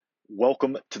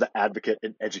Welcome to the Advocate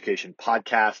in Education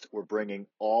podcast. We're bringing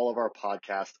all of our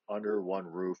podcasts under one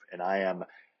roof, and I am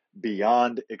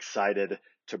beyond excited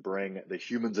to bring the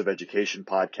Humans of Education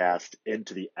podcast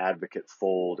into the Advocate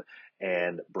fold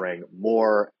and bring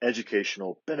more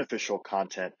educational, beneficial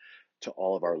content to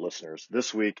all of our listeners.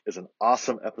 This week is an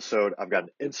awesome episode. I've got an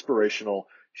inspirational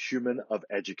human of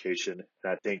education,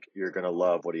 and I think you're going to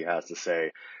love what he has to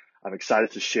say. I'm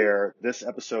excited to share this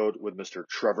episode with Mr.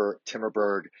 Trevor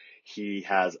Timmerberg. He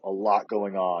has a lot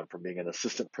going on, from being an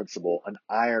assistant principal, an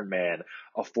Ironman,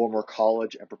 a former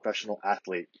college and professional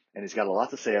athlete, and he's got a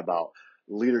lot to say about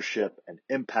leadership and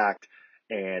impact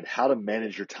and how to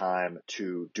manage your time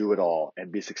to do it all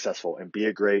and be successful and be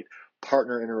a great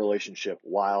partner in a relationship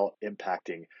while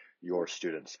impacting your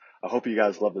students. I hope you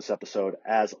guys love this episode.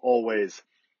 As always,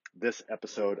 this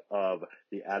episode of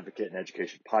the Advocate in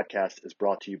Education podcast is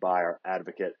brought to you by our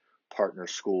Advocate partner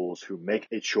schools, who make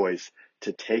a choice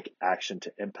to take action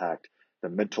to impact the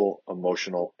mental,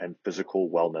 emotional, and physical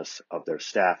wellness of their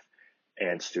staff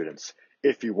and students.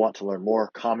 If you want to learn more,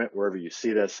 comment wherever you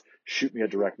see this, shoot me a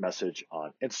direct message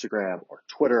on Instagram or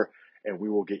Twitter, and we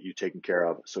will get you taken care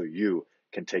of so you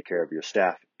can take care of your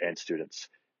staff and students.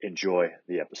 Enjoy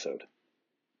the episode.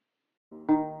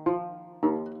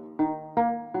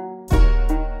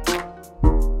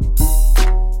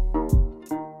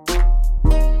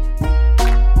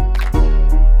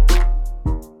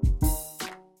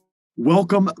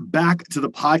 Welcome back to the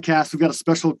podcast. We've got a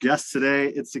special guest today.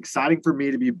 It's exciting for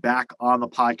me to be back on the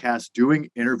podcast doing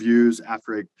interviews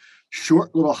after a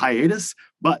short little hiatus.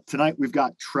 But tonight we've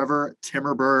got Trevor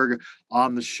Timmerberg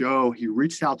on the show. He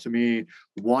reached out to me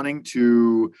wanting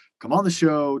to come on the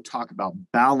show, talk about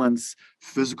balance,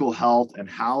 physical health, and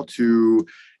how to,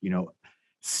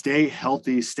 stay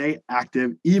healthy, stay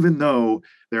active, even though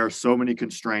there are so many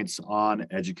constraints on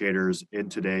educators in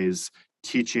today's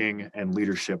teaching and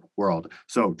leadership world.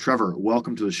 So Trevor,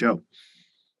 welcome to the show.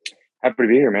 Happy to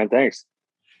be here, man. Thanks.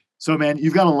 So, man,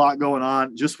 you've got a lot going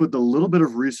on. Just with the little bit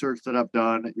of research that I've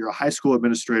done, you're a high school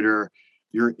administrator,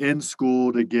 you're in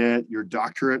school to get your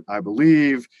doctorate, I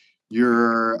believe.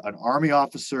 You're an Army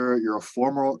officer, you're a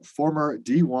former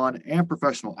D1 and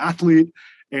professional athlete,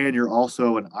 and you're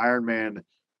also an Ironman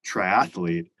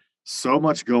triathlete. So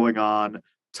much going on.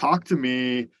 Talk to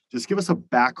me, just give us a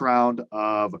background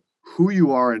of who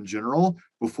you are in general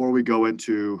before we go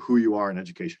into who you are in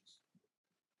education.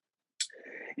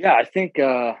 Yeah, I think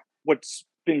what's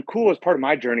been cool as part of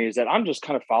my journey is that I'm just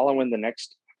kind of following the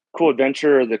next cool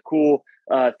adventure, the cool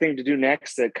thing to do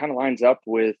next that kind of lines up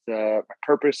with my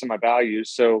purpose and my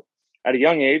values. So at a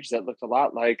young age, that looked a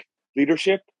lot like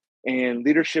leadership, and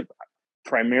leadership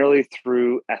primarily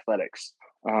through athletics.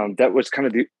 That was kind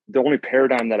of the only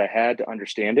paradigm that I had to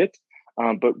understand it.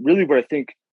 But really what I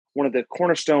think one of the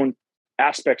cornerstone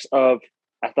aspects of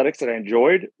athletics that I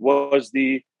enjoyed was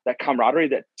that camaraderie,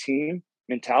 that team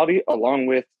mentality, along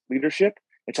with leadership.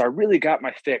 And so I really got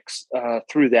my fix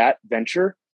through that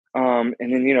venture. And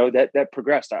then, that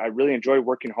progressed. I really enjoy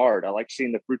working hard. I like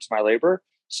seeing the fruits of my labor.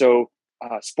 So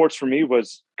sports for me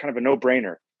was kind of a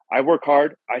no-brainer. I work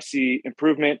hard. I see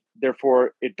improvement.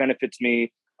 Therefore, it benefits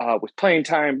me with playing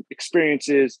time,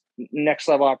 experiences, next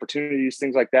level opportunities,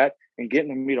 things like that, and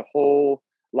getting to meet a whole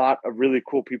lot of really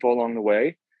cool people along the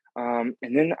way. And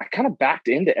then I kind of backed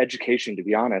into education, to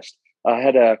be honest. I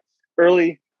had a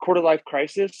early quarter life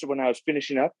crisis when I was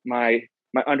finishing up my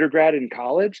undergrad in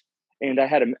college, and I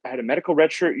had a medical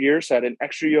redshirt year, so I had an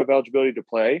extra year of eligibility to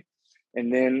play.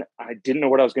 And then I didn't know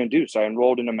what I was going to do, so I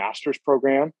enrolled in a master's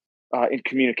program in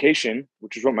communication,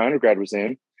 which is what my undergrad was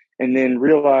in, and then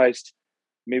realized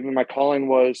maybe my calling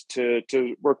was to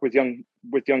work with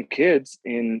young kids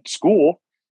in school.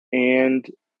 And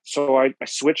so I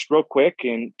switched real quick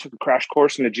and took a crash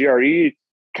course in the GRE,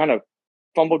 kind of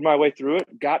fumbled my way through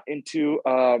it, got into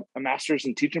a master's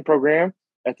in teaching program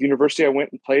at the university I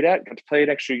went and played at, got to play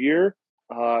an extra year,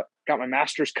 got my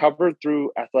master's covered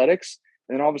through athletics.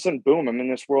 And then all of a sudden, boom, I'm in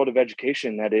this world of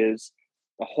education that is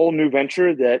a whole new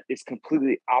venture that is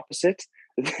completely opposite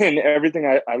than everything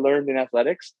I learned in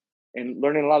athletics, and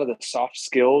learning a lot of the soft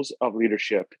skills of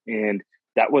leadership. And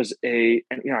that was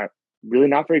really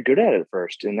not very good at it at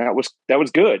first. And that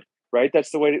was good, right?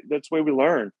 That's the way we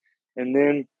learn. And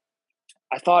then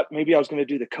I thought maybe I was going to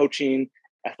do the coaching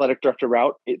athletic director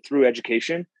route through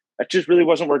education. That just really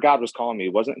wasn't where God was calling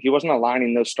me. He wasn't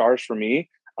aligning those stars for me.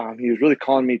 He was really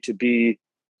calling me to be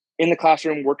in the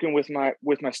classroom, working with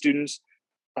my students.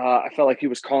 I felt like he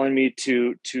was calling me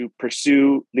to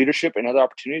pursue leadership and other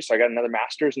opportunities. So I got another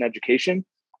master's in education,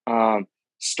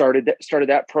 started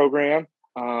that program.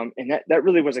 And that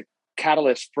really was a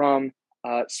catalyst from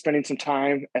spending some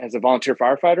time as a volunteer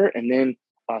firefighter, and then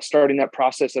starting that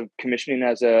process of commissioning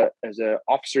as a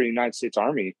officer in the United States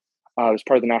Army as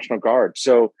part of the National Guard.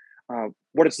 So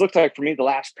what it's looked like for me the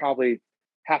last probably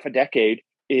half a decade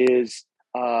is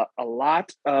a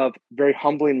lot of very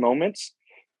humbling moments,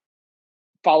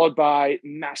 followed by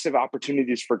massive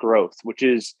opportunities for growth, which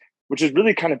is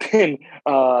really kind of been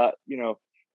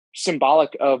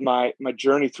symbolic of my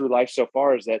journey through life so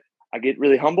far. Is that I get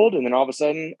really humbled, and then all of a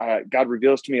sudden, God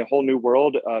reveals to me a whole new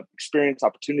world of experience,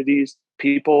 opportunities,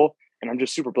 people, and I'm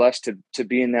just super blessed to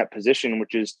be in that position,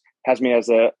 which has me as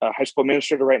a high school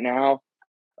administrator right now,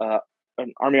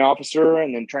 an Army officer,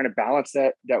 and then trying to balance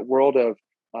that world of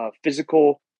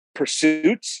physical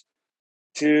pursuits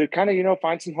to kind of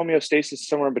find some homeostasis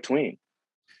somewhere in between.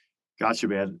 Gotcha,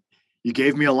 man. You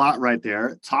gave me a lot right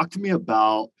there. Talk to me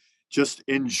about just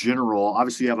in general.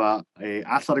 Obviously, you have a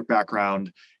athletic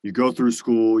background. You go through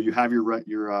school. You have your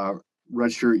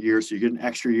redshirt year, so you get an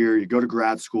extra year. You go to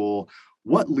grad school.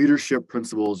 What leadership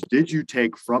principles did you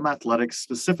take from athletics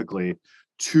specifically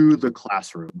to the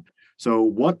classroom? So,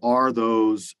 what are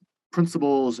those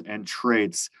principles and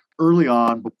traits early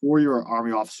on before you're an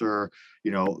Army officer?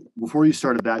 Before you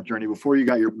started that journey, before you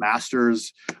got your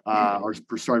master's or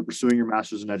started pursuing your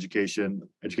master's in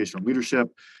educational leadership,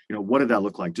 what did that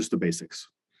look like? Just the basics.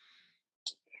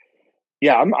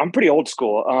 Yeah, I'm pretty old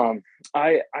school.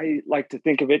 I like to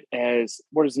think of it as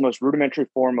what is the most rudimentary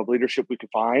form of leadership we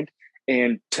could find.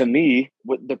 And to me,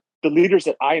 what the leaders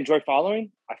that I enjoy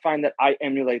following, I find that I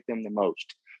emulate them the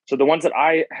most. So the ones that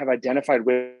I have identified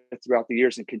with throughout the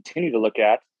years and continue to look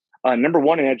at, number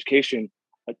one in education,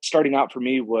 starting out for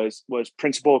me was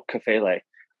Principal Kafele.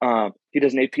 He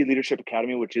does an AP Leadership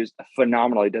Academy, which is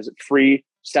phenomenal. He does it free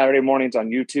Saturday mornings on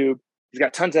YouTube. He's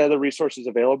got tons of other resources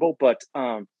available. But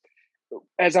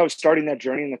as I was starting that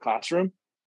journey in the classroom,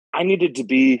 I needed to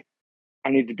be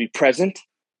present.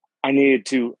 I needed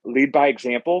to lead by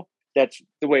example. That's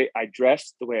the way I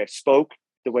dressed, the way I spoke,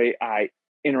 the way I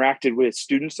interacted with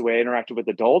students, the way I interacted with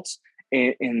adults.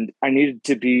 And I needed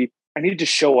to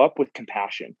show up with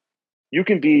compassion. You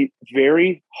can be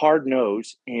very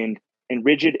hard-nosed and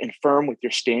rigid and firm with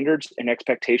your standards and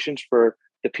expectations for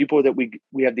the people that we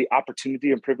have the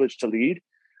opportunity and privilege to lead,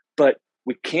 but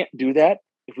we can't do that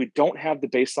if we don't have the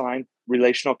baseline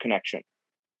relational connection.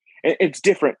 It's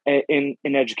different in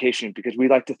education because we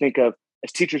like to think of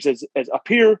as teachers as up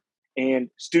here and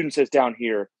students as down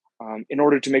here, in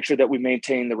order to make sure that we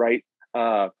maintain the right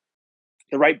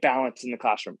balance in the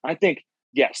classroom. I think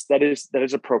yes, that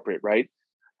is appropriate, right?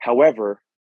 However,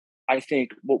 I think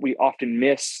what we often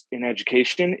miss in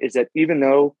education is that even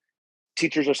though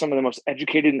teachers are some of the most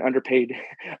educated and underpaid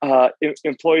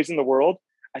employees in the world,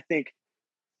 I think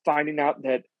finding out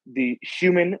that the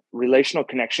human relational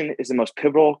connection is the most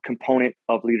pivotal component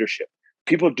of leadership.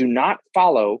 People do not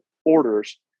follow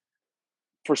orders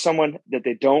for someone that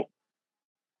they don't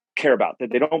care about,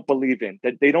 that they don't believe in,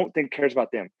 that they don't think cares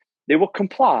about them. They will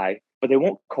comply, but they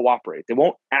won't cooperate. They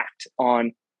won't act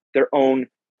on their own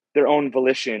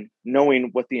volition, knowing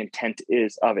what the intent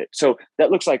is of it. So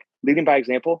that looks like leading by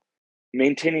example,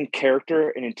 maintaining character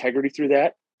and integrity through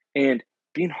that, and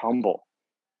being humble.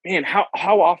 Man,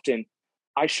 how often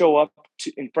I show up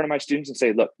in front of my students and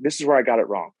say, look, this is where I got it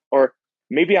wrong. Or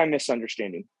maybe I'm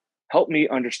misunderstanding. Help me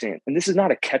understand. And this is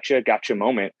not a gotcha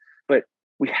moment, but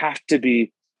we have to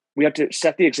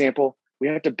set the example. We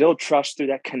have to build trust through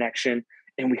that connection.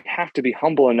 And we have to be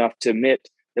humble enough to admit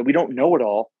that we don't know it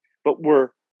all, but we're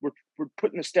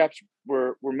putting the steps,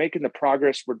 we're making the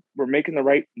progress, we're making the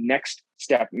right next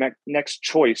step, next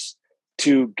choice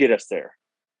to get us there.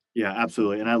 Yeah,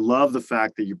 absolutely. And I love the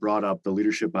fact that you brought up the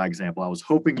leadership by example. I was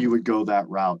hoping you would go that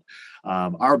route.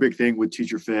 Our big thing with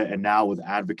Teacher Fit and now with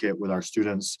Advocate with our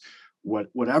students,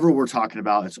 whatever we're talking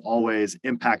about, it's always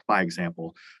impact by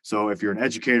example. So if you're an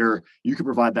educator, you can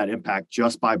provide that impact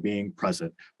just by being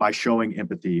present, by showing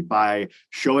empathy, by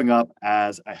showing up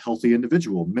as a healthy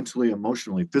individual, mentally,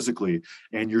 emotionally, physically,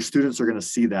 and your students are going to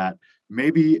see that.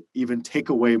 Maybe even take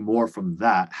away more from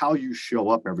that, how you show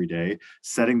up every day,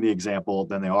 setting the example,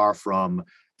 than they are from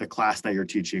the class that you're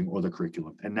teaching or the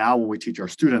curriculum. And now when we teach our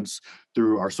students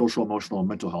through our social, emotional, and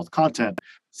mental health content,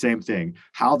 same thing.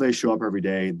 How they show up every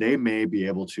day, they may be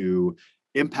able to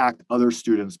impact other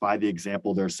students by the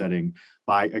example they're setting,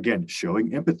 by, again,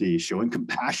 showing empathy, showing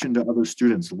compassion to other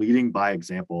students, leading by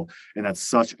example. And that's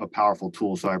such a powerful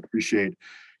tool. So I appreciate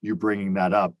you bringing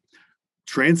that up.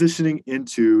 Transitioning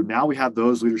into now we have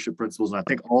those leadership principles, and I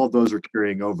think all of those are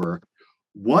carrying over.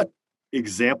 What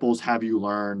examples have you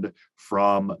learned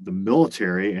from the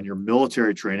military and your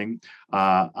military training?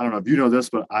 I don't know if you know this,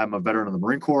 but I'm a veteran of the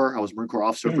Marine Corps. I was a Marine Corps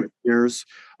officer for 8 years,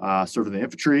 served in the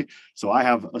infantry. So I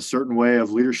have a certain way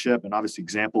of leadership, and obviously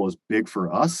example is big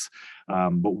for us.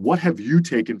 But what have you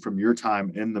taken from your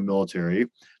time in the military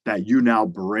that you now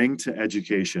bring to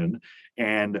education?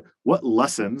 And what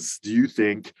lessons do you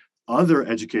think other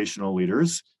educational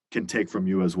leaders can take from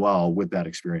you as well with that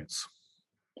experience?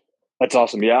 That's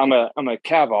awesome. Yeah, I'm a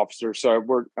Cav officer, so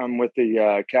I'm with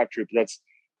the Cav troop.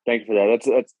 Thank you for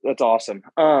that. That's awesome.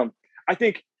 I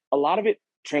think a lot of it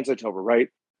translates over, right?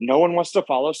 No one wants to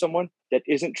follow someone that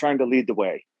isn't trying to lead the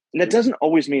way, and that doesn't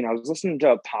always mean. I was listening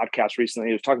to a podcast recently.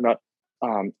 He was talking about,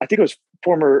 I think it was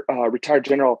former retired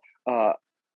General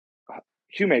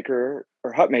Humaker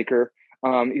or Hutmaker.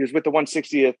 He was with the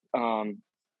 160th.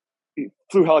 He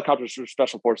flew helicopters for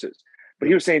Special Forces, but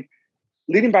he was saying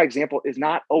leading by example is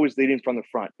not always leading from the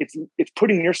front. It's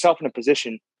putting yourself in a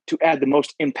position to add the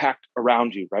most impact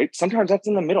around you, right? Sometimes that's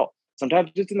in the middle. Sometimes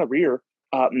it's in the rear,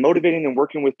 motivating and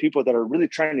working with people that are really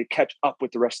trying to catch up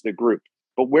with the rest of the group,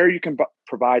 but where you can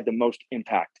provide the most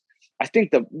impact. I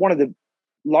think that one of the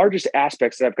largest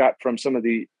aspects that I've got from some of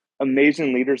the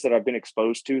amazing leaders that I've been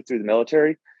exposed to through the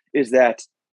military is that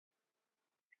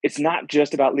it's not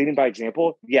just about leading by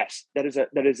example. Yes, that is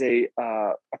a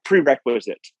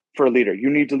prerequisite for a leader. You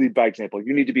need to lead by example.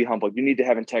 You need to be humble. You need to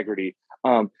have integrity.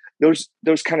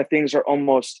 Those kind of things are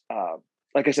almost,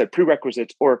 like I said,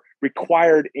 prerequisites or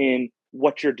required in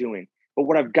what you're doing. But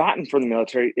what I've gotten from the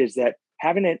military is that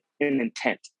having an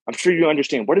intent. I'm sure you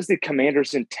understand. What is the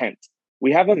commander's intent?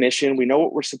 We have a mission. We know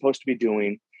what we're supposed to be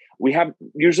doing. We have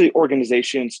usually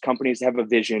organizations, companies have a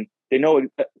vision. They know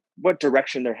what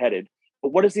direction they're headed.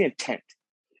 But what is the intent?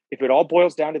 If it all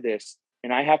boils down to this,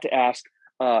 and I have to ask,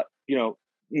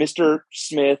 Mr.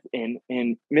 Smith and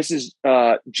Mrs.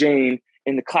 Jane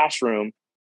in the classroom,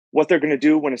 what they're going to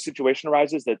do when a situation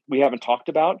arises that we haven't talked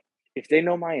about, if they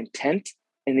know my intent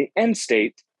and the end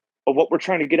state of what we're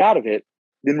trying to get out of it,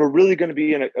 then we're really going to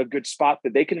be in a good spot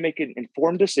that they can make an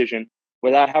informed decision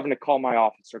without having to call my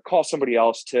office or call somebody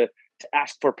else to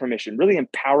ask for permission, really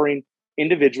empowering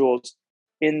individuals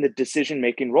in the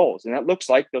decision-making roles. And that looks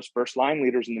like those first line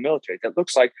leaders in the military. That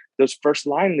looks like those first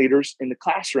line leaders in the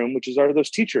classroom, which are those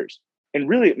teachers. And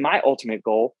really my ultimate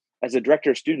goal as a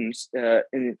director of students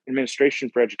in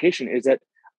administration for education is that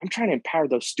I'm trying to empower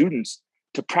those students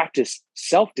to practice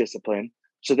self-discipline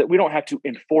so that we don't have to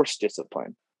enforce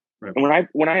discipline. Right. And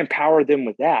when I empower them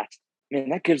with that, man,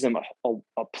 that gives them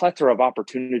a plethora of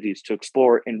opportunities to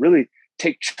explore and really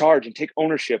take charge and take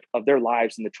ownership of their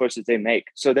lives and the choices they make.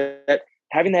 So that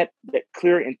having that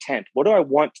clear intent, what do I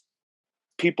want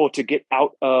people to get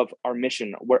out of our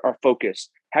mission, where our focus,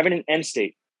 having an end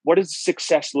state, what does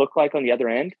success look like on the other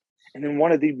end? And then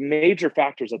one of the major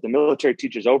factors that the military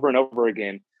teaches over and over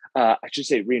again,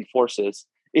 reinforces,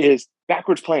 is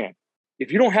backwards plan.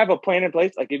 If you don't have a plan in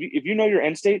place, like if you know your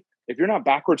end state, if you're not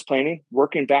backwards planning,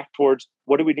 working back towards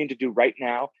what do we need to do right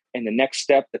now and the next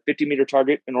step, the 50-meter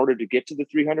target in order to get to the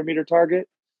 300-meter target,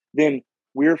 then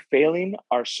we're failing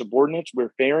our subordinates.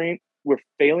 We're failing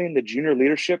the junior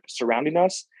leadership surrounding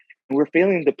us. And we're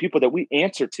failing the people that we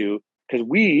answer to, because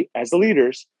we, as the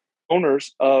leaders,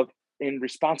 owners of and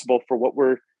responsible for what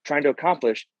we're trying to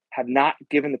accomplish, have not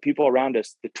given the people around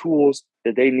us the tools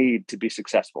that they need to be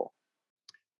successful.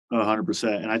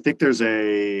 100%. And I think there's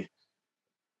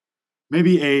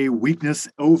maybe a weakness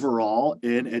overall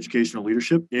in educational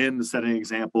leadership, in the setting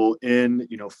example, in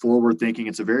forward thinking.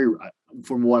 It's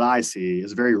from what I see,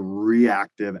 is a very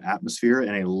reactive atmosphere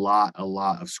in a lot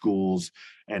of schools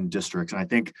and districts. And I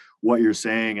think what you're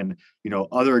saying, and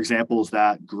other examples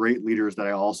that great leaders that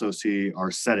I also see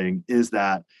are setting, is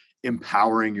that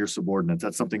empowering your subordinates.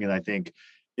 That's something that I think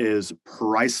is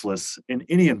priceless in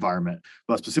any environment,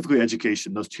 but specifically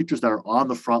education. Those teachers that are on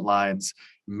the front lines,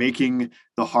 making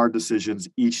the hard decisions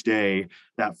each day,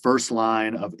 that first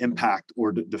line of impact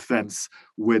or defense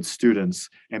with students,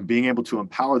 and being able to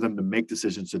empower them to make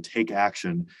decisions, to take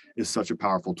action, is such a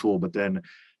powerful tool. But then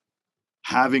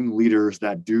having leaders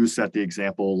that do set the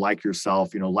example, like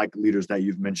yourself, like leaders that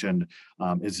you've mentioned,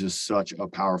 is just such a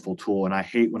powerful tool. And I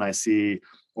hate when I see,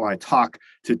 or I talk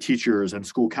to teachers and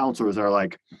school counselors that are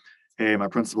like, hey, my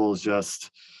principal is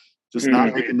just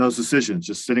not making those decisions,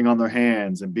 just sitting on their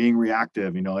hands and being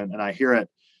reactive, and I hear it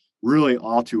really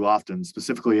all too often,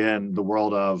 specifically in the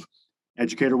world of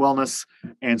educator wellness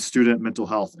and student mental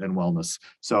health and wellness.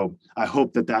 So I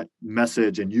hope that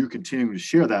message, and you continuing to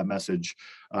share that message,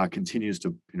 continues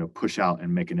to push out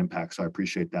and make an impact. So I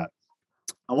appreciate that.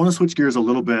 I want to switch gears a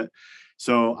little bit.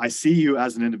 So I see you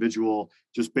as an individual,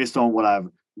 just based on what I've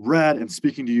read and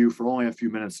speaking to you for only a few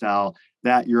minutes now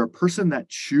that you're a person that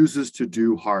chooses to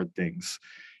do hard things.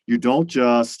 You don't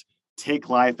just take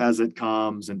life as it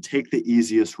comes and take the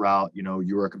easiest route. You know,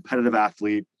 you were a competitive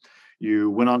athlete. You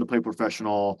went on to play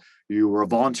professional. You were a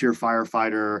volunteer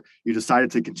firefighter. You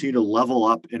decided to continue to level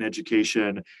up in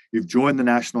education. You've joined the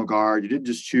National Guard. You didn't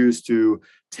just choose to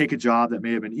take a job that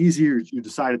may have been easier. You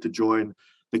decided to join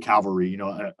the cavalry, you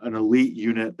know, an elite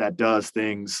unit that does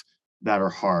things that are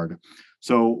hard.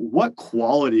 So, what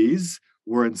qualities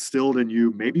were instilled in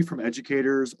you, maybe from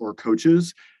educators or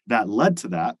coaches, that led to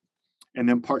that? And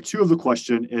then part two of the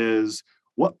question is,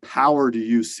 what power do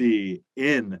you see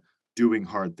in doing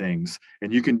hard things?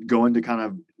 And you can go into kind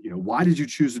of, you know, why did you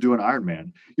choose to do an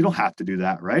Ironman? You don't have to do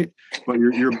that, right? But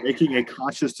you're making a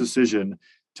conscious decision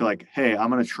to like, hey, I'm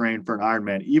going to train for an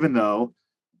Ironman, even though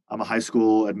I'm a high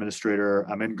school administrator,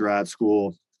 I'm in grad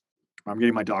school, I'm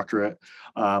getting my doctorate,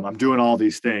 I'm doing all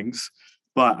these things,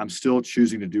 but I'm still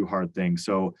choosing to do hard things.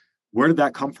 So where did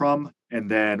that come from? And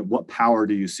then what power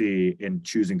do you see in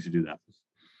choosing to do that?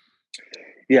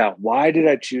 Yeah. Why did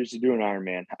I choose to do an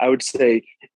Ironman? I would say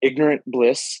ignorant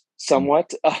bliss,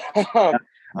 somewhat. It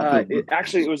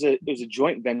was a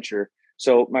joint venture.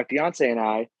 So my fiance and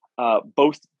I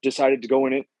both decided to go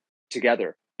in it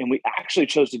together, and we actually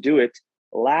chose to do it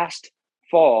last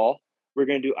fall. We're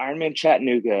going to do Ironman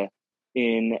Chattanooga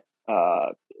in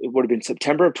it would have been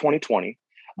September of 2020,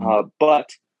 but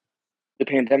the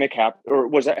pandemic happened, or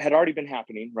had already been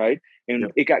happening, right?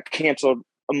 And It got canceled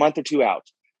a month or two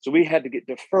out. So we had to get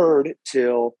deferred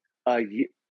till a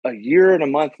year and a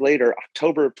month later,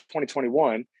 October of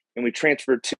 2021, and we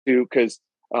transferred to, because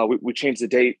we changed the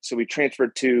date, so we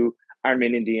transferred to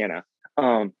Ironman Indiana.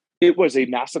 It was a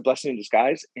massive blessing in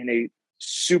disguise and a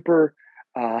super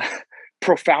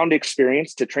profound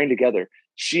experience to train together.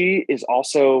 She is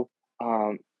also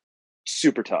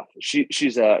super tough.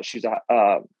 She's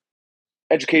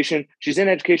education. She's in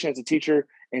education as a teacher,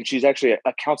 and she's actually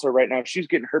a counselor right now. She's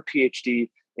getting her PhD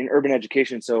in urban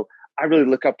education. So I really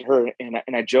look up to her,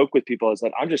 and I joke with people is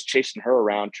that I'm just chasing her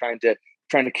around, trying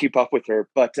to keep up with her.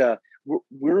 But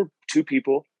we're two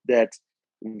people that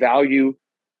value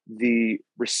the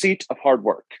receipt of hard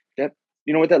work. That,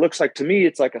 you know what that looks like to me?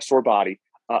 It's like a sore body,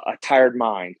 a tired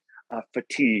mind,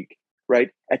 fatigue. Right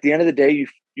at the end of the day,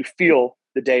 you feel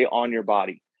the day on your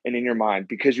body and in your mind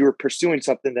because you were pursuing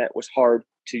something that was hard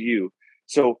to you.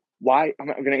 So why? I'm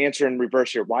going to answer in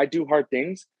reverse here. Why do hard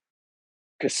things?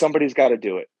 Because somebody's got to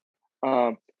do it.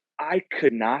 I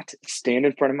could not stand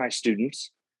in front of my students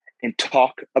and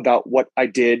talk about what I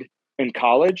did in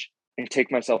college and take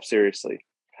myself seriously.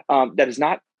 That is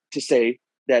not to say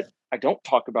that I don't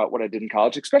talk about what I did in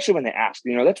college, especially when they ask.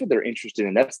 You know, that's what they're interested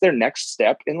in. That's their next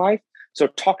step in life. So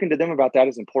talking to them about that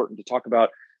is important, to talk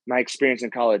about my experience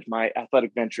in college, my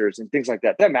athletic ventures and things like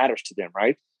that. That matters to them,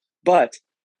 right? But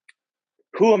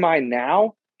who am I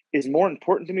now is more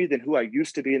important to me than who I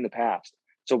used to be in the past.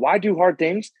 So why do hard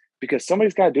things? Because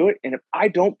somebody's got to do it. And if I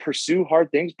don't pursue hard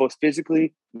things, both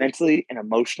physically, mentally, and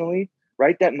emotionally,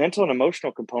 right? That mental and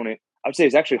emotional component, I would say,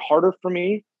 is actually harder for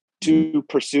me to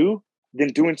pursue than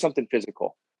doing something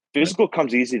physical. Physical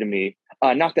comes easy to me.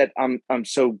 Not that I'm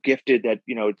so gifted that,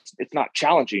 you know, it's not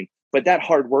challenging, but that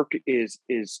hard work is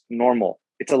normal.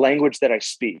 It's a language that I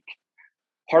speak.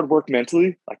 Hard work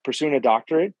mentally, like pursuing a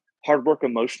doctorate, hard work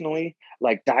emotionally,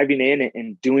 like diving in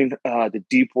and doing the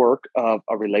deep work of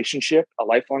a relationship, a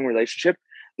lifelong relationship.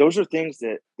 Those are things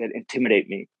that intimidate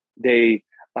me. They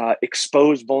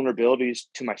expose vulnerabilities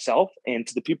to myself and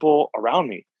to the people around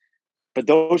me. But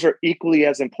those are equally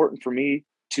as important for me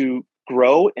to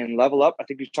grow and level up. I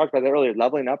think you talked about that earlier,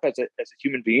 leveling up as a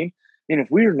human being. And if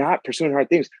we're not pursuing hard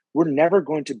things, we're never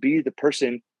going to be the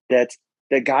person that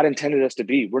God intended us to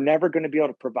be. We're never going to be able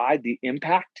to provide the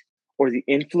impact or the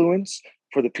influence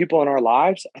for the people in our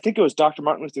lives. I think it was Dr.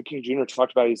 Martin Luther King Jr.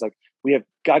 talked about it. He's like,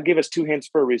 God gave us two hands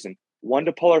for a reason. One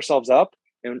to pull ourselves up,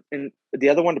 and the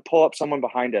other one to pull up someone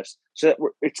behind us. So that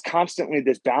it's constantly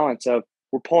this balance of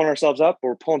we're pulling ourselves up, but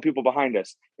we're pulling people behind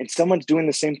us, and someone's doing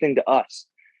the same thing to us.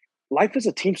 Life is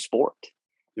a team sport.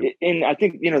 Yep. And I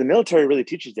think, the military really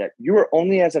teaches that you are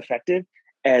only as effective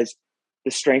as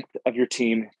the strength of your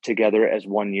team together as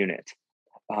one unit.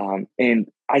 And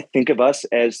I think of us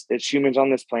as humans on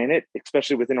this planet,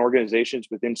 especially within organizations,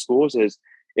 within schools, is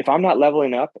if I'm not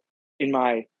leveling up in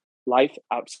my life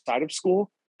outside of school,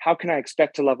 how can I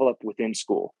expect to level up within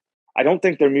school? I don't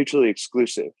think they're mutually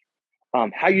exclusive.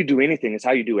 How you do anything is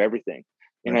how you do everything.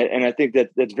 And I think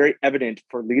that's very evident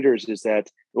for leaders, is that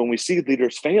when we see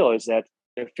leaders fail, is that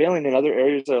they're failing in other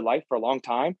areas of their life for a long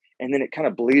time. And then it kind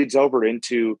of bleeds over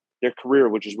into their career,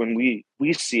 which is when we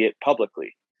see it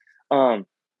publicly.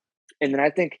 And then I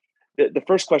think the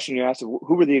first question you asked,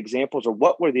 who were the examples or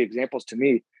what were the examples to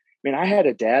me? I mean, I had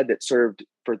a dad that served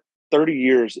for 30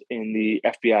 years in the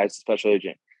FBI as a special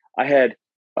agent. I had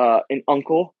an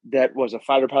uncle that was a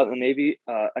fighter pilot in the Navy,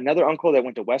 another uncle that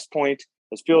went to West Point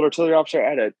as field artillery officer.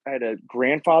 I had a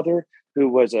grandfather who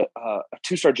was a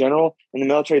two-star general in the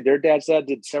military. Their dad's dad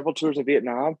did several tours of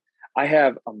Vietnam. I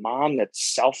have a mom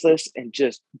that's selfless and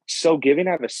just so giving.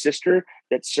 I have a sister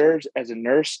that serves as a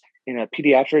nurse in a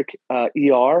pediatric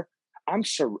ER.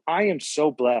 I am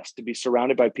so blessed to be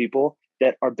surrounded by people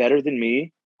that are better than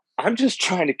me. I'm just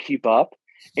trying to keep up.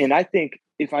 And I think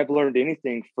if I've learned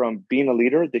anything from being a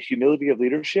leader, the humility of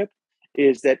leadership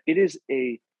is that it is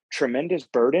a tremendous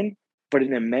burden, but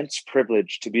an immense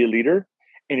privilege to be a leader.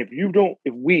 And if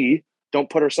we don't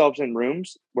put ourselves in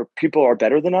rooms where people are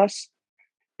better than us,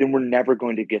 then we're never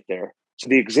going to get there. So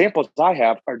the examples I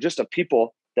have are just of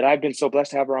people that I've been so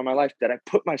blessed to have around my life that I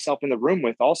put myself in the room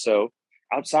with also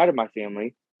outside of my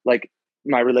family, like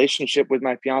my relationship with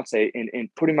my fiance and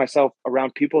putting myself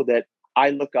around people that I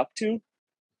look up to.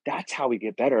 That's how we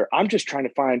get better. I'm just trying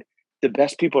to find the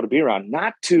best people to be around,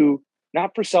 not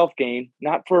for self gain,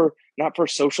 not for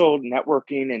social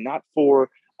networking, and not for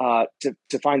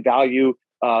to find value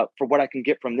for what I can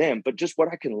get from them, but just what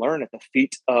I can learn at the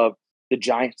feet of the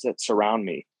giants that surround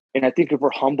me. And I think if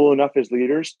we're humble enough as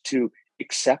leaders to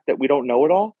accept that we don't know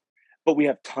it all, but we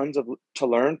have tons to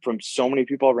learn from so many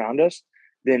people around us,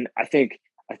 then I think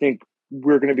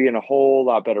we're going to be in a whole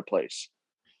lot better place.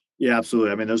 Yeah,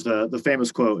 absolutely. I mean, there's the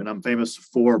famous quote, and I'm famous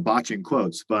for botching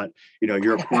quotes, but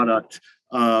you're a product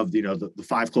of the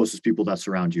five closest people that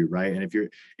surround you, right? And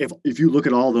if you look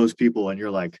at all those people and you're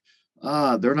like,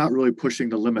 they're not really pushing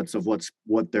the limits of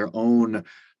what their own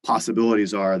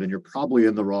possibilities are, then you're probably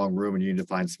in the wrong room and you need to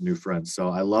find some new friends. So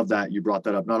I love that you brought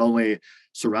that up. Not only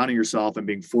surrounding yourself and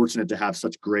being fortunate to have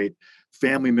such great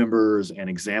family members and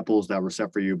examples that were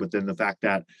set for you, but then the fact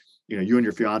that you and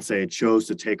your fiance chose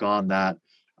to take on that.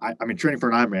 I mean, training for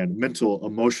an Ironman, mental,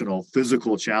 emotional,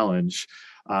 physical challenge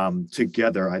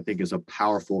together, I think is a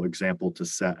powerful example to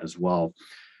set as well.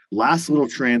 Last little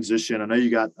transition. I know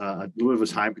you got a little bit of a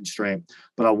time constraint,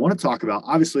 but I want to talk about,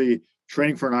 obviously,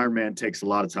 training for an Ironman takes a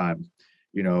lot of time.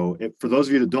 For those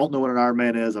of you that don't know what an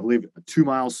Ironman is, I believe a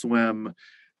 2-mile swim,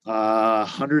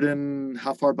 100 and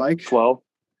how far bike? 12.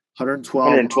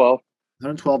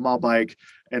 112 mile bike,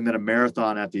 and then a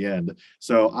marathon at the end.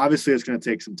 So obviously it's going to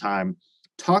take some time.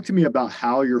 Talk to me about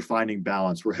how you're finding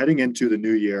balance. We're heading into the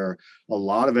new year. A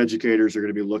lot of educators are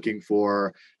going to be looking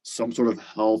for some sort of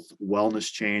health,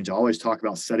 wellness change. I always talk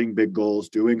about setting big goals,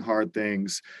 doing hard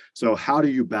things. So how do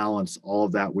you balance all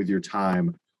of that with your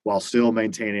time while still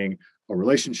maintaining a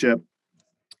relationship,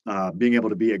 being able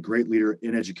to be a great leader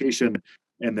in education,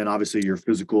 and then obviously your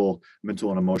physical,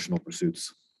 mental, and emotional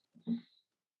pursuits?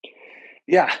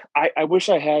 Yeah, I wish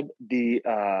I had the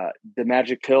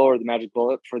magic pill or the magic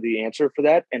bullet for the answer for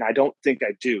that, and I don't think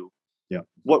I do. Yeah.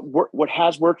 What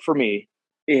has worked for me,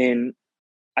 in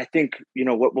I think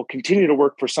what will continue to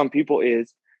work for some people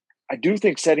is, I do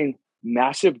think setting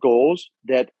massive goals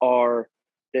that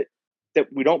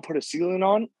we don't put a ceiling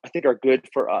on, I think are good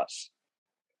for us,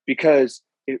 because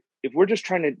if we're just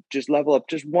trying to just level up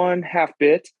just one half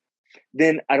bit,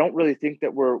 then I don't really think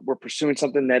that we're pursuing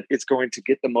something that is going to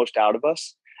get the most out of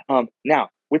us. Now,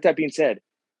 with that being said,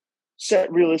 set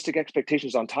realistic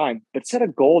expectations on time, but set a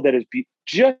goal that is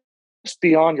just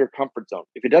beyond your comfort zone.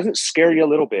 If it doesn't scare you a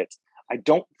little bit, I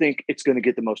don't think it's going to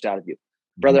get the most out of you.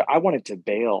 Brother, I wanted to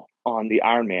bail on the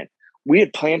Ironman. We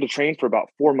had planned to train for about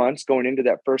 4 months going into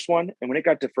that first one. And when it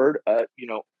got deferred,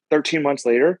 13 months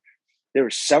later, there were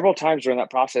several times during that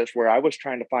process where I was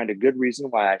trying to find a good reason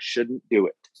why I shouldn't do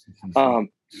it.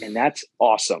 And that's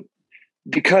awesome,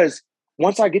 because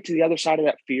once I get to the other side of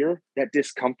that fear, that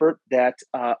discomfort, that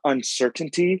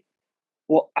uncertainty,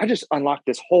 well, I just unlocked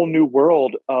this whole new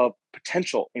world of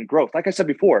potential and growth. Like I said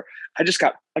before, I just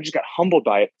got humbled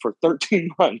by it for 13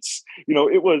 months.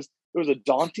 It was a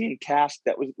daunting task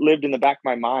that was lived in the back of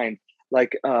my mind,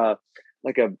 like a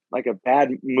bad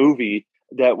movie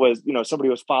that was, somebody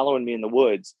was following me in the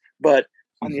woods. But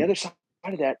on the other side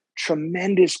of that,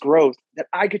 tremendous growth that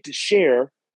I get to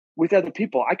share with other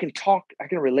people. I can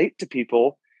relate to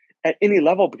people at any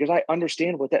level because I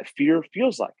understand what that fear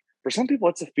feels like. For some people,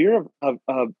 it's the fear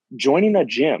of joining a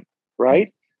gym,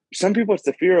 right? For some people, it's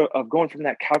the fear of going from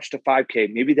that couch to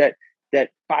 5K, maybe that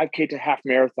 5K to half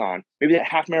marathon, maybe that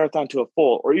half marathon to a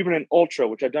full, or even an ultra,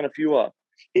 which I've done a few of.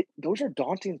 Those are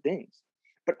daunting things.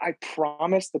 But I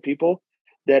promise the people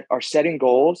that are setting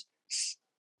goals,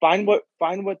 find what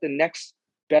the next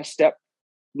best step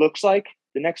looks like,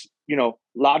 the next,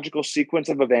 logical sequence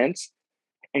of events,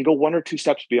 and go one or two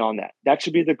steps beyond that. That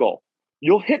should be the goal.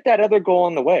 You'll hit that other goal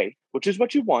on the way, which is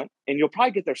what you want, and you'll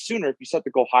probably get there sooner if you set the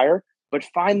goal higher. But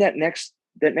find that next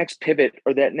pivot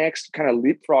or that next kind of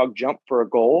leapfrog jump for a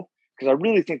goal, because I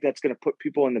really think that's going to put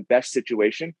people in the best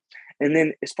situation. And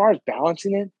then as far as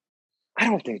balancing it, I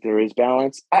don't think there is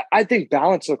balance. I think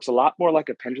balance looks a lot more like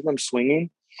a pendulum swinging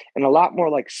and a lot more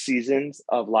like seasons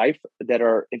of life that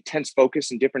are intense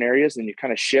focus in different areas, and you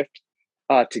kind of shift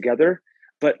together.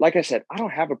 But like I said, I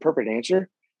don't have a perfect answer,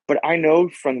 but I know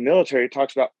from the military, it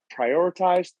talks about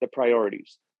prioritize the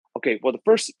priorities. Okay, well, the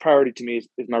first priority to me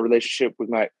is my relationship with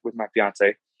my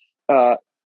fiance,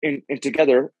 and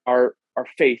together our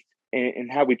faith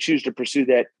and how we choose to pursue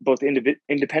that both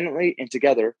independently and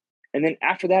together. And then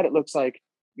after that, it looks like,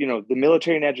 the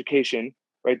military and education,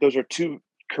 right? Those are two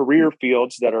career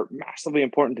fields that are massively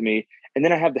important to me. And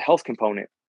then I have the health component.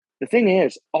 The thing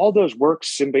is, all those work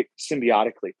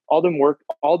symbiotically.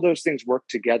 All those things work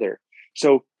together.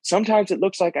 So sometimes it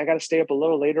looks like I got to stay up a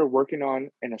little later working on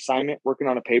an assignment, working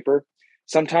on a paper.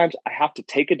 Sometimes I have to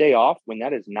take a day off when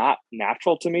that is not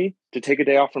natural to me, to take a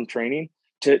day off from training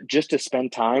to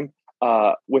spend time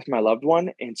with my loved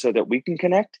one, and so that we can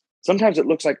connect. Sometimes it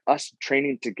looks like us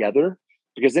training together,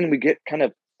 because then we get kind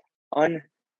of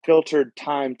unfiltered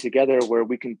time together where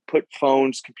we can put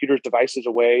phones, computers, devices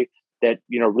away that,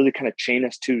 really kind of chain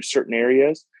us to certain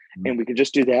areas. Mm-hmm. And we can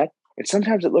just do that. And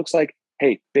sometimes it looks like,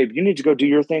 hey, babe, you need to go do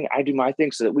your thing. I do my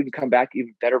thing, so that we can come back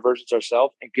even better versions of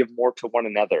ourselves and give more to one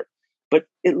another. But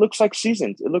it looks like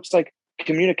seasons. It looks like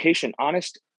communication,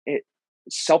 honest,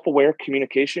 self-aware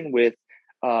communication with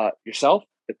yourself,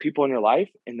 the people in your life,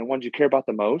 and the ones you care about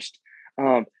the most.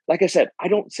 Like I said, I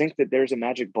don't think that there's a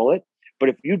magic bullet, but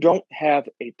if you don't have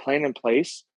a plan in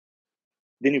place,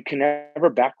 then you can never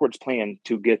backwards plan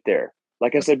to get there.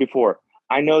 Like I said before,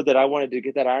 I know that I wanted to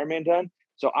get that Ironman done.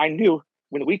 So I knew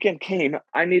when the weekend came,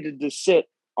 I needed to sit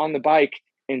on the bike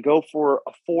and go for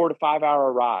a 4 to 5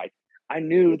 hour ride. I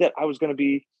knew that I was going to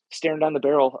be staring down the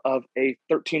barrel of a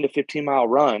 13 to 15 mile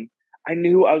run. I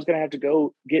knew I was going to have to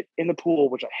go get in the pool,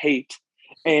 which I hate,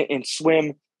 and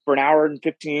swim for an hour and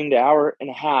 15 to hour and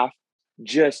a half,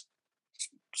 just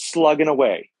slugging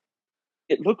away.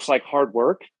 It looks like hard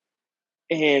work,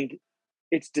 and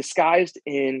it's disguised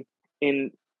in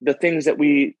the things that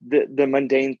the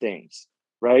mundane things,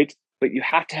 right? But you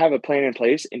have to have a plan in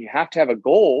place, and you have to have a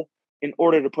goal in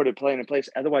order to put a plan in place.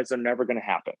 Otherwise, they're never going to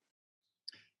happen.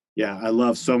 Yeah, I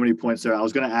love so many points there. I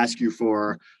was going to ask you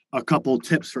for a couple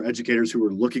tips for educators who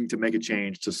are looking to make a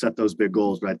change to set those big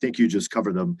goals, but I think you just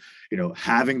covered them.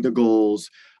 Having the goals,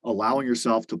 allowing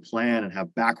yourself to plan and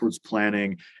have backwards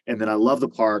planning. And then I love the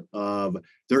part of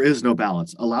there is no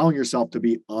balance, allowing yourself to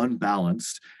be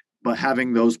unbalanced, but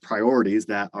having those priorities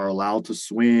that are allowed to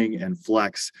swing and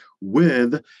flex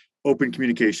with open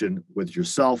communication with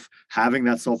yourself, having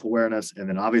that self-awareness. And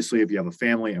then obviously if you have a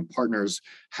family and partners,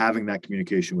 having that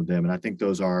communication with them. And I think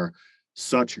those are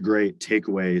such great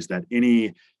takeaways that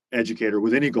any educator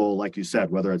with any goal, like you said,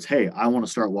 whether it's, hey, I want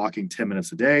to start walking 10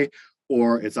 minutes a day,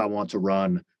 or it's I want to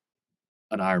run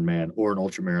an Ironman or an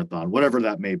ultra marathon, whatever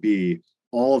that may be,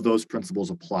 all of those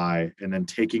principles apply, and then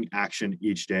taking action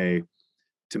each day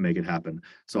to make it happen.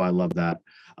 So I love that.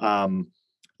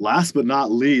 Last but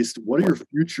not least, what are your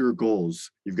future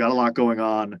goals? You've got a lot going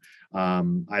on.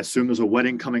 I assume there's a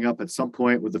wedding coming up at some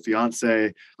point with the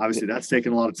fiance. Obviously, that's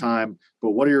taken a lot of time.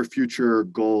 But what are your future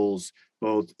goals,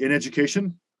 both in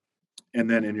education and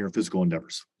then in your physical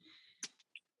endeavors?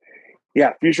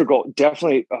 Yeah, future goal,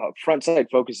 definitely front side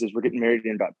focus is we're getting married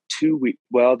in about 2 weeks.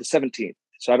 Well, the 17th.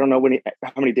 So I don't know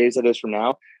how many days that is from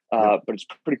now, but it's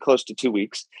pretty close to 2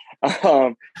 weeks.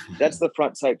 That's the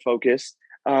front side focus.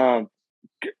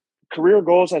 Career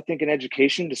goals, I think, in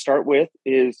education to start with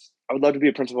is I would love to be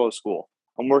a principal of school.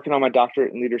 I'm working on my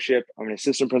doctorate in leadership. I'm an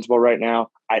assistant principal right now.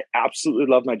 I absolutely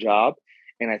love my job.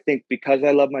 And I think because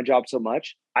I love my job so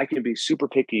much, I can be super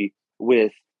picky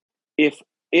with if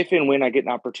and when I get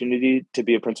an opportunity to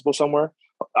be a principal somewhere.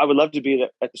 I would love to be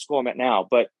at the school I'm at now,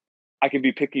 but I can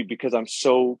be picky because I'm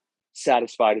so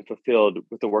satisfied and fulfilled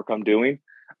with the work I'm doing.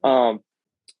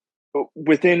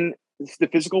 Within the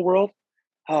physical world,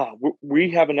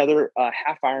 we have another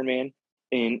half Ironman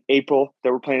in April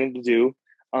that we're planning to do.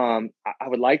 I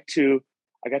would like to,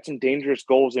 I got some dangerous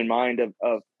goals in mind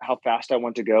of how fast I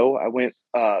want to go. I went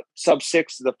sub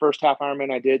 6 the first half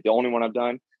Ironman I did, the only one I've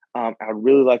done. I'd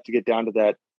really like to get down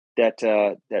to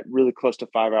that really close to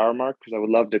 5 hour mark, because I would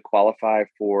love to qualify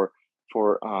for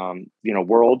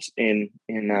worlds in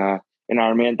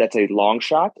Ironman. That's a long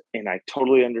shot, and I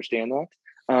totally understand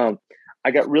that.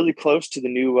 I got really close to the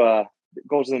new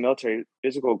goals in the military,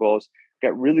 physical goals.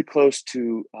 Got really close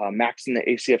to maxing the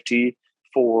ACFT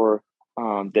for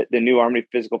the new Army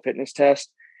physical fitness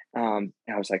test. And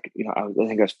I was like, I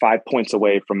think I was 5 points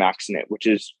away from maxing it, which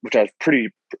I was pretty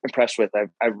impressed with.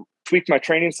 I've tweaked my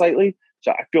training slightly,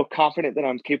 so I feel confident that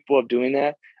I'm capable of doing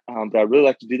that. But I really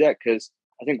like to do that because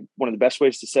I think one of the best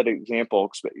ways to set an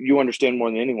example, you understand more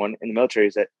than anyone in the military,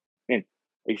 is that, man,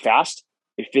 are you fast?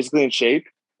 Are you physically in shape?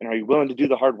 And are you willing to do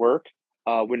the hard work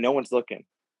when no one's looking?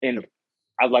 And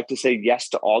I'd like to say yes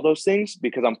to all those things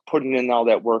because I'm putting in all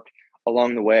that work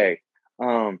along the way.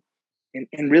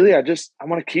 And really, I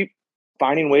want to keep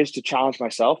finding ways to challenge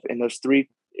myself in those three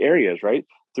areas, right?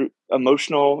 Through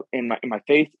emotional, in my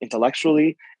faith,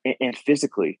 intellectually, and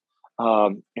physically.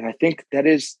 And I think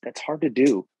that's hard to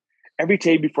do. Every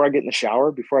day before I get in the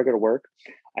shower, before I go to work,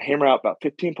 I hammer out about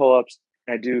 15 pull-ups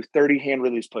and I do 30 hand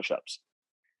release push-ups.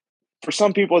 For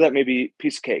some people, that may be a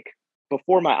piece of cake.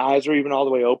 Before my eyes are even all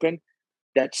the way open,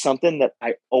 that's something that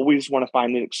I always want to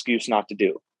find an excuse not to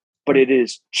do. But it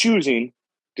is choosing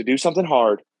to do something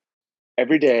hard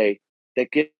every day that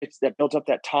builds up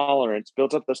that tolerance,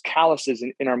 builds up those calluses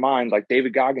in our mind, like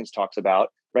David Goggins talks about,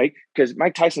 right? Because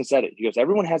Mike Tyson said it. He goes,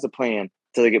 everyone has a plan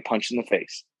till they get punched in the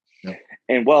face. Yep.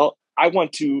 And I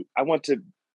want to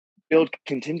build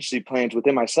contingency plans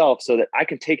within myself so that I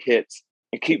can take hits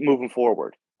and keep moving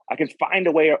forward. I can find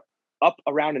a way up,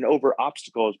 around, and over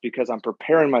obstacles because I'm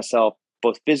preparing myself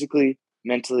both physically,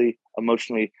 mentally,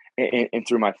 emotionally, and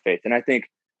through my faith. And I think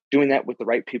doing that with the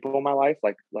right people in my life,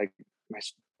 like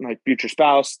my future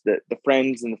spouse, the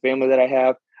friends and the family that I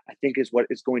have, I think is what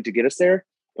is going to get us there.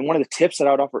 And one of the tips that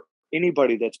I would offer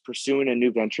anybody that's pursuing a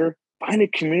new venture, find a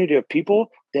community of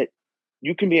people that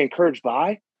you can be encouraged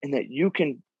by and that you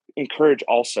can encourage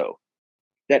also.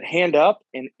 That hand up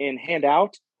and hand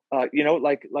out, I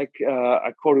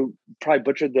quoted, probably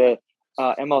butchered the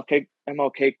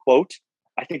MLK quote,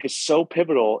 I think is so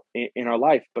pivotal in our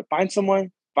life. But find somewhere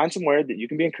that you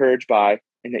can be encouraged by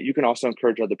and that you can also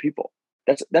encourage other people.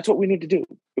 That's what we need to do.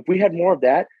 If we had more of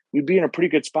that, we'd be in a pretty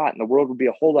good spot and the world would be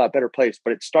a whole lot better place.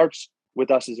 But it starts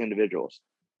with us as individuals.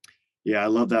 Yeah, I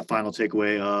love that final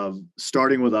takeaway of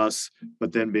starting with us,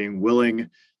 but then being willing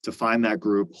to find that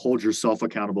group, hold yourself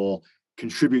accountable,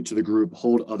 contribute to the group,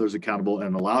 hold others accountable,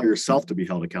 and allow yourself to be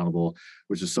held accountable,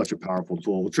 which is such a powerful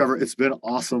tool. Well, Trevor, it's been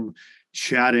awesome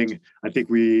chatting. I think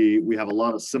we have a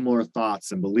lot of similar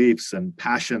thoughts and beliefs and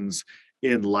passions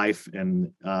in life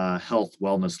and health,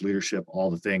 wellness, leadership,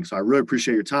 all the things. So I really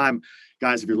appreciate your time.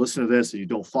 Guys, if you're listening to this and you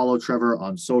don't follow Trevor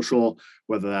on social,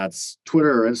 whether that's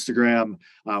Twitter or Instagram,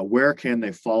 where can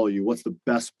they follow you? What's the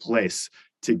best place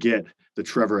to get the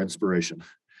Trevor inspiration?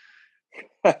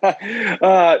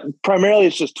 Primarily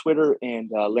it's just Twitter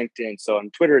and LinkedIn. So on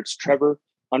Twitter, it's Trevor_Tberg,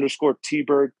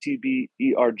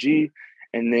 TBERG.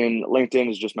 And then LinkedIn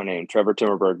is just my name, Trevor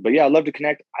Timmerberg. But yeah, I'd love to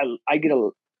connect. I get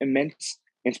an immense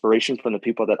inspiration from the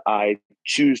people that I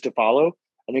choose to follow.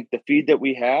 I think the feed that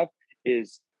we have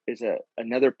is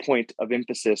another point of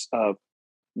emphasis of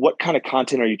what kind of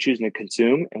content are you choosing to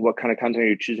consume and what kind of content are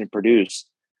you choosing to produce?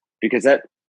 Because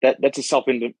that's a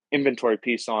self-inventory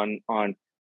piece on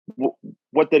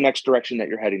what the next direction that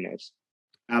you're heading is.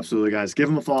 Absolutely, guys. Give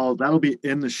them a follow. That'll be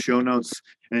in the show notes.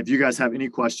 And if you guys have any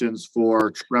questions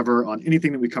for Trevor on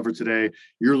anything that we covered today,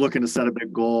 you're looking to set a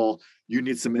big goal, you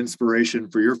need some inspiration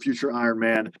for your future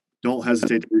Ironman, don't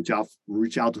hesitate to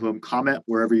reach out to him, comment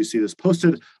wherever you see this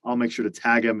posted. I'll make sure to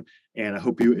tag him. And I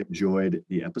hope you enjoyed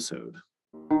the episode.